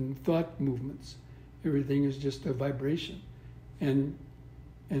vibrations and thought movements. Everything is just a vibration, and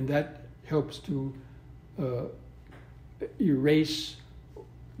that helps to erase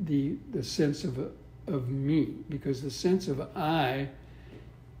the sense of me, because the sense of I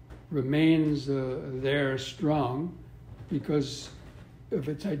remains there strong because of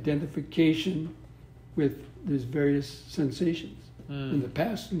its identification with these various sensations in the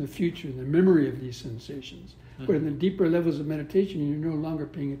past and the future, and the memory of these sensations. But in the deeper levels of meditation, you're no longer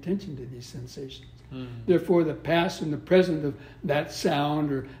paying attention to these sensations. Therefore, the past and the present of that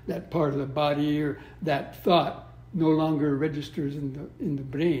sound or that part of the body or that thought no longer registers in the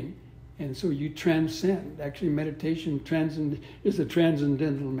brain, and so you transcend. Actually, meditation is a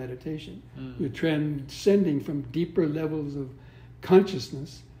transcendental meditation. You're transcending from deeper levels of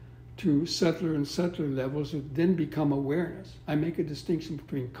consciousness to subtler and subtler levels that then become awareness. I make a distinction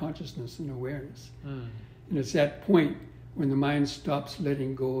between consciousness and awareness. And it's that point when the mind stops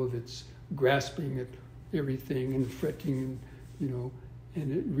letting go of its grasping at everything and fretting,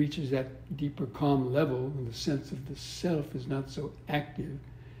 and it reaches that deeper calm level, and the sense of the self is not so active,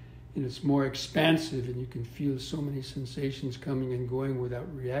 and it's more expansive, and you can feel so many sensations coming and going without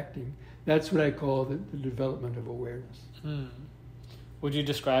reacting. That's what I call the development of awareness. Would you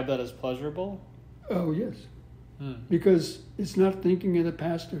describe that as pleasurable? Oh, yes. Because it's not thinking of the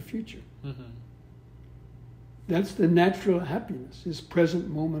past or future. That's the natural happiness, is present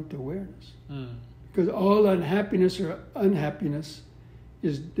moment awareness. Because all unhappiness or unhappiness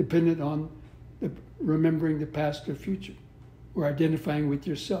is dependent on remembering the past or future, or identifying with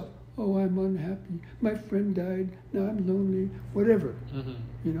yourself. Oh, I'm unhappy. My friend died. Now I'm lonely. Whatever,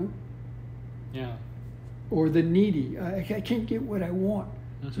 you know? Yeah. Or the needy. I can't get what I want.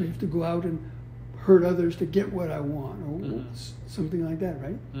 So you have to go out and hurt others to get what I want, or something like that,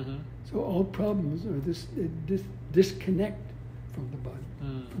 right? So all problems are this disconnect from the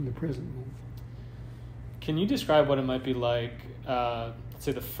body, from the present moment. Can you describe what it might be like, let's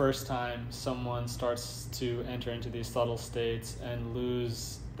say the first time someone starts to enter into these subtle states and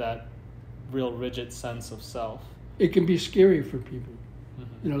lose that real rigid sense of self? It can be scary for people.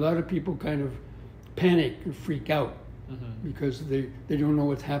 You know, a lot of people kind of panic and freak out because they don't know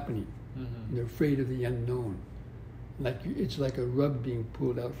what's happening. They're afraid of the unknown. It's like a rug being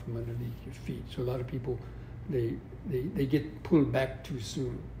pulled out from underneath your feet. So a lot of people, they get pulled back too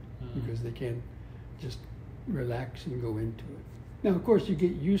soon because they can't just relax and go into it. Now, of course, you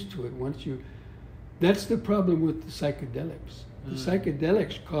get used to it once you... That's the problem with the psychedelics. The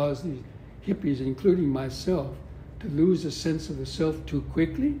psychedelics cause these hippies, including myself, to lose a sense of the self too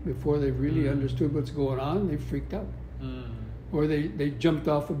quickly before they really understood what's going on. They freaked out. Or they jumped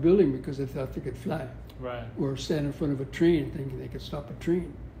off a building because they thought they could fly. Right. Or stand in front of a train thinking they could stop a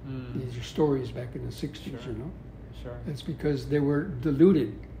train. These are stories back in the 60s, you know? Sure. It's because they were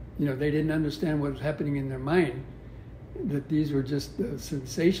deluded. You know, they didn't understand what was happening in their mind, that these were just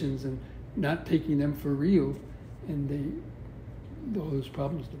sensations and not taking them for real, and all those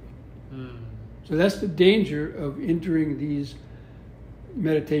problems developed. So that's the danger of entering these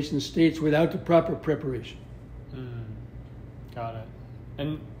meditation states without the proper preparation. Got it.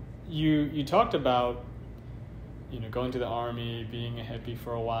 And you talked about, going to the army, being a hippie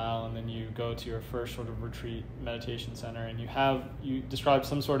for a while, and then you go to your first sort of retreat meditation center, and you described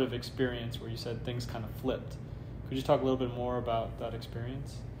some sort of experience where you said things kind of flipped. Could you talk a little bit more about that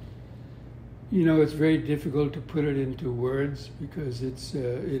experience? You know, it's very difficult to put it into words because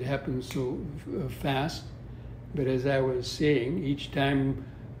it happens so fast. But as I was saying, each time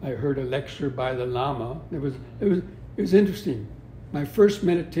I heard a lecture by the Lama, it was interesting. My first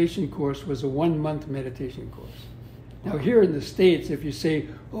meditation course was a 1-month meditation course. Now here in the States, if you say,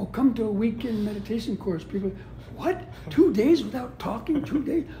 "Oh, come to a weekend meditation course," people, "What? 2 days without talking? 2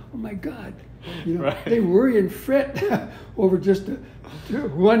 days? Oh my God!" You know, right. They worry and fret over just a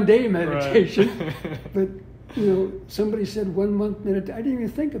 1-day meditation. Right. But somebody said 1 month meditation. I didn't even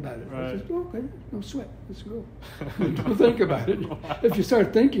think about it. Right. I just, okay, no sweat, let's go. Don't think about it. Wow. If you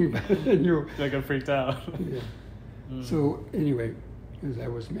start thinking about it, then you're get freaked out. Yeah. So anyway, as I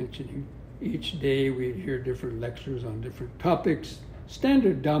was mentioning, each day we'd hear different lectures on different topics.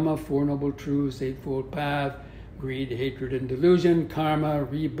 Standard Dhamma, Four Noble Truths, Eightfold Path, greed, hatred, and delusion, karma,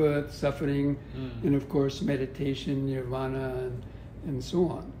 rebirth, suffering, and of course meditation, nirvana, and so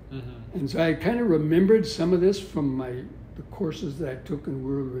on. And so I kind of remembered some of this from the courses that I took in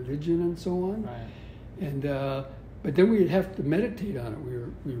world religion and so on. Right. And but then we'd have to meditate on it.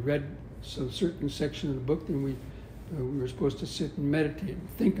 We read some certain section of the book, and we were supposed to sit and meditate and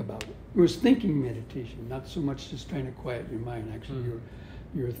think about it. It was thinking meditation, not so much just trying to quiet your mind. Actually,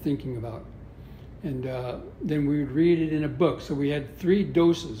 you're thinking about it. And then we would read it in a book. So we had 3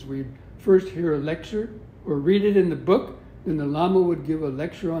 doses. We'd first hear a lecture or read it in the book, then the Lama would give a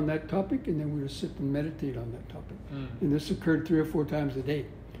lecture on that topic, and then we would sit and meditate on that topic. And this occurred 3 or 4 times a day,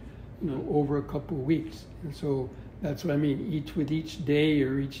 over a couple of weeks. And so that's what I mean. With each day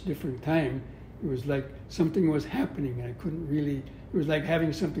or each different time, it was like something was happening, and I couldn't really. It was like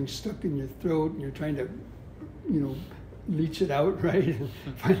having something stuck in your throat, and you're trying to, leach it out, right? And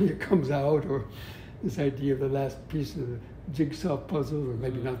finally it comes out. Or this idea of the last piece of the jigsaw puzzle, or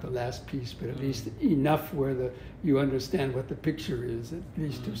maybe not the last piece, but at least enough where you understand what the picture is, at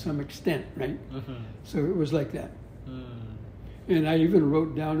least to some extent, right? So it was like that. And I even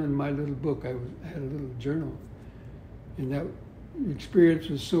wrote down in my little book, I had a little journal, and that experience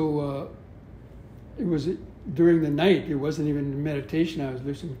was so. It was during the night. It wasn't even meditation. I was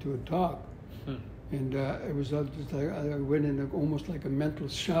listening to a talk, and it was just like I went into almost like a mental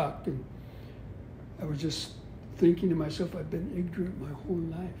shock, and I was just thinking to myself, I've been ignorant my whole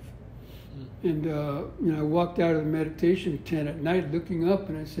life. And you know, I walked out of the meditation tent at night looking up,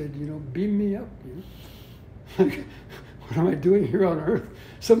 and I said, you know, beam me up. You know? Like, what am I doing here on earth?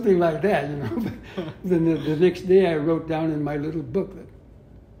 Something like that, you know. But then the next day I wrote down in my little booklet,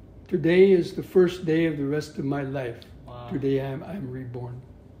 today is the first day of the rest of my life. Wow. Today I'm reborn.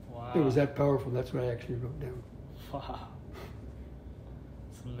 Wow. It was that powerful. That's what I actually wrote down. Wow.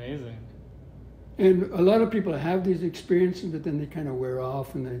 It's amazing. And a lot of people have these experiences, but then they kind of wear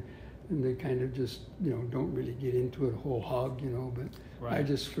off, and they kind of just, you know, don't really get into it whole hog, you know. But right. I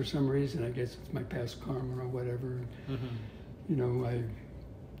just, for some reason, I guess it's my past karma or whatever. Mm-hmm. You know, I,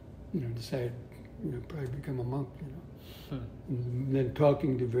 you know, decided, you know, probably become a monk, you know. And then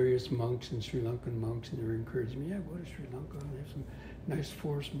talking to various monks and Sri Lankan monks, and they were encouraging me, yeah, go to Sri Lanka. There's some nice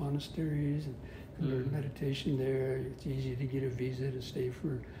forest monasteries, and you can learn meditation there. It's easy to get a visa to stay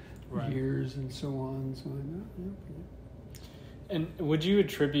for years and so on. So I know, yeah. And would you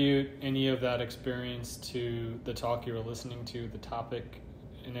attribute any of that experience to the talk you were listening to, the topic,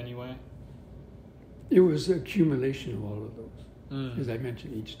 in any way? It was an accumulation of all of those. As I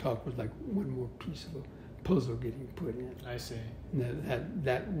mentioned, each talk was like one more piece of a puzzle getting put in. I see. And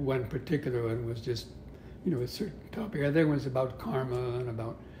that one particular one was just, you know, a certain topic. Other ones about karma and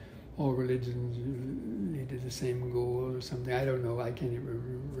about all religions lead to the same goal or something. I don't know. I can't even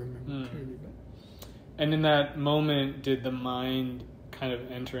remember clearly. But. And in that moment, did the mind kind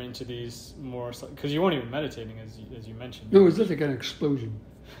of enter into these more... Because you weren't even meditating, as you mentioned. No, it was just like an explosion.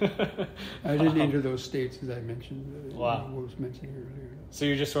 I didn't enter those states, as I mentioned. Wow. What was mentioned earlier. So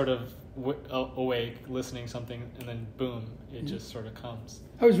you're just sort of awake, listening something, and then boom, it just sort of comes.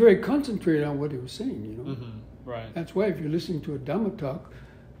 I was very concentrated on what he was saying, you know. Mm-hmm. Right. That's why if you're listening to a Dhamma talk,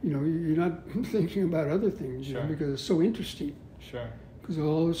 you know, you're not thinking about other things, you know, because it's so interesting. Sure. Because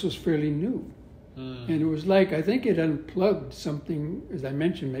all this was fairly new. And it was like, I think it unplugged something, as I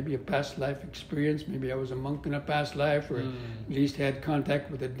mentioned, maybe a past life experience. Maybe I was a monk in a past life, or at least had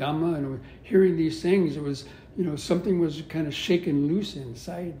contact with the Dhamma. And hearing these things, it was, you know, something was kind of shaken loose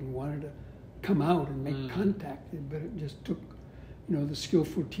inside and wanted to come out and make contact. But it just took, you know, the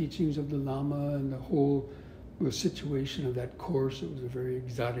skillful teachings of the Lama and the whole situation of that course. It was a very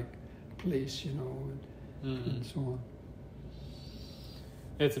exotic place, you know, and so on.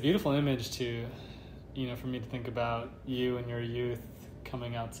 It's a beautiful image to, you know, for me to think about you and your youth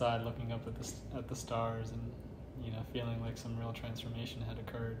coming outside, looking up at the stars, and, you know, feeling like some real transformation had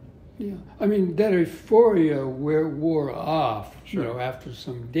occurred. Yeah, I mean, that euphoria wore off, you know, after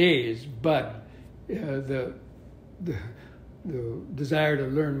some days, but the desire to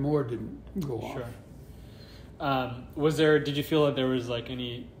learn more didn't go off. Did you feel that there was like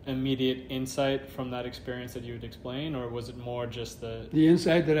any immediate insight from that experience that you would explain, or was it more just the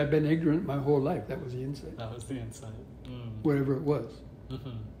insight that I've been ignorant my whole life? That was the insight. That was the insight. Whatever it was.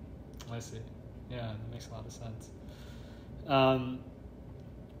 I see. Yeah, that makes a lot of sense.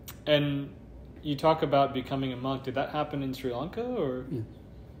 And you talk about becoming a monk. Did that happen in Sri Lanka, or? Yeah.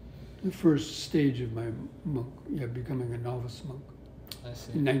 The first stage of my monk, becoming a novice monk. I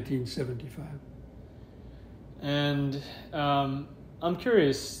see. In 1975. And I'm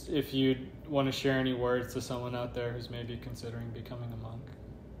curious if you'd want to share any words to someone out there who's maybe considering becoming a monk.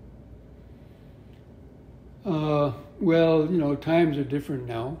 Well, you know, times are different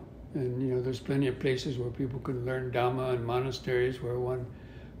now. And, you know, there's plenty of places where people could learn Dhamma, and monasteries where one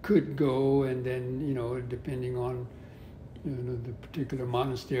could go, and then, you know, depending on, you know, the particular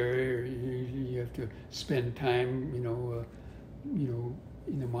monastery, or you have to spend time, you know,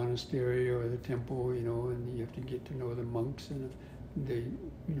 in the monastery or the temple, you know, and you have to get to know the monks, and they,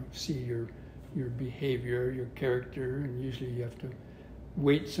 you know, see your behavior, your character, and usually you have to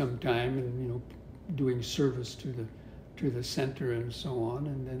wait some time and, you know, doing service to the center and so on,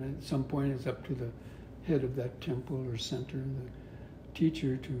 and then at some point it's up to the head of that temple or center, the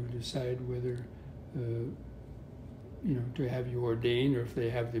teacher, to decide whether, you know, to have you ordained, or if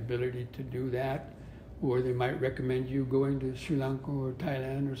they have the ability to do that. Or they might recommend you going to Sri Lanka or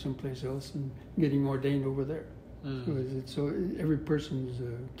Thailand or someplace else and getting ordained over there. So every person's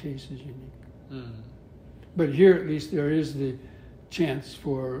case is unique. But here, at least, there is the chance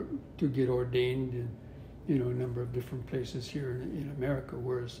to get ordained in, you know, a number of different places here in America,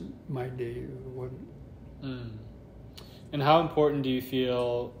 whereas in my day it wasn't. And how important do you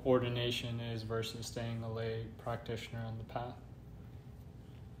feel ordination is versus staying a lay practitioner on the path?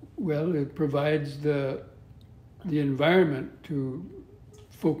 Well, it provides the environment to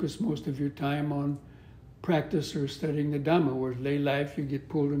focus most of your time on practice or studying the Dhamma, whereas lay life, you get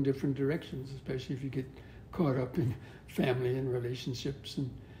pulled in different directions, especially if you get caught up in family and relationships and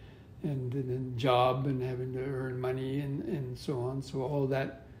then job and having to earn money and so on. So all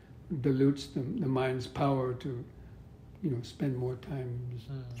that dilutes the mind's power to, spend more time just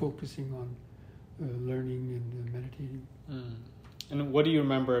focusing on learning and meditating. And what do you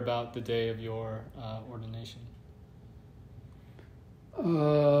remember about the day of your ordination?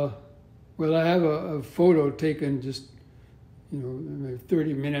 Well, I have a photo taken just,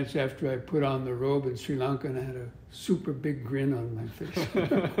 30 minutes after I put on the robe in Sri Lanka, and I had a super big grin on my face.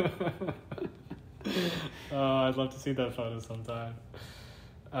 I'd love to see that photo sometime.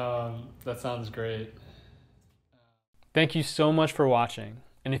 That sounds great. Thank you so much for watching.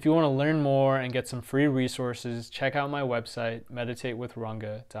 And if you want to learn more and get some free resources, check out my website,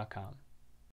 meditatewithranga.com.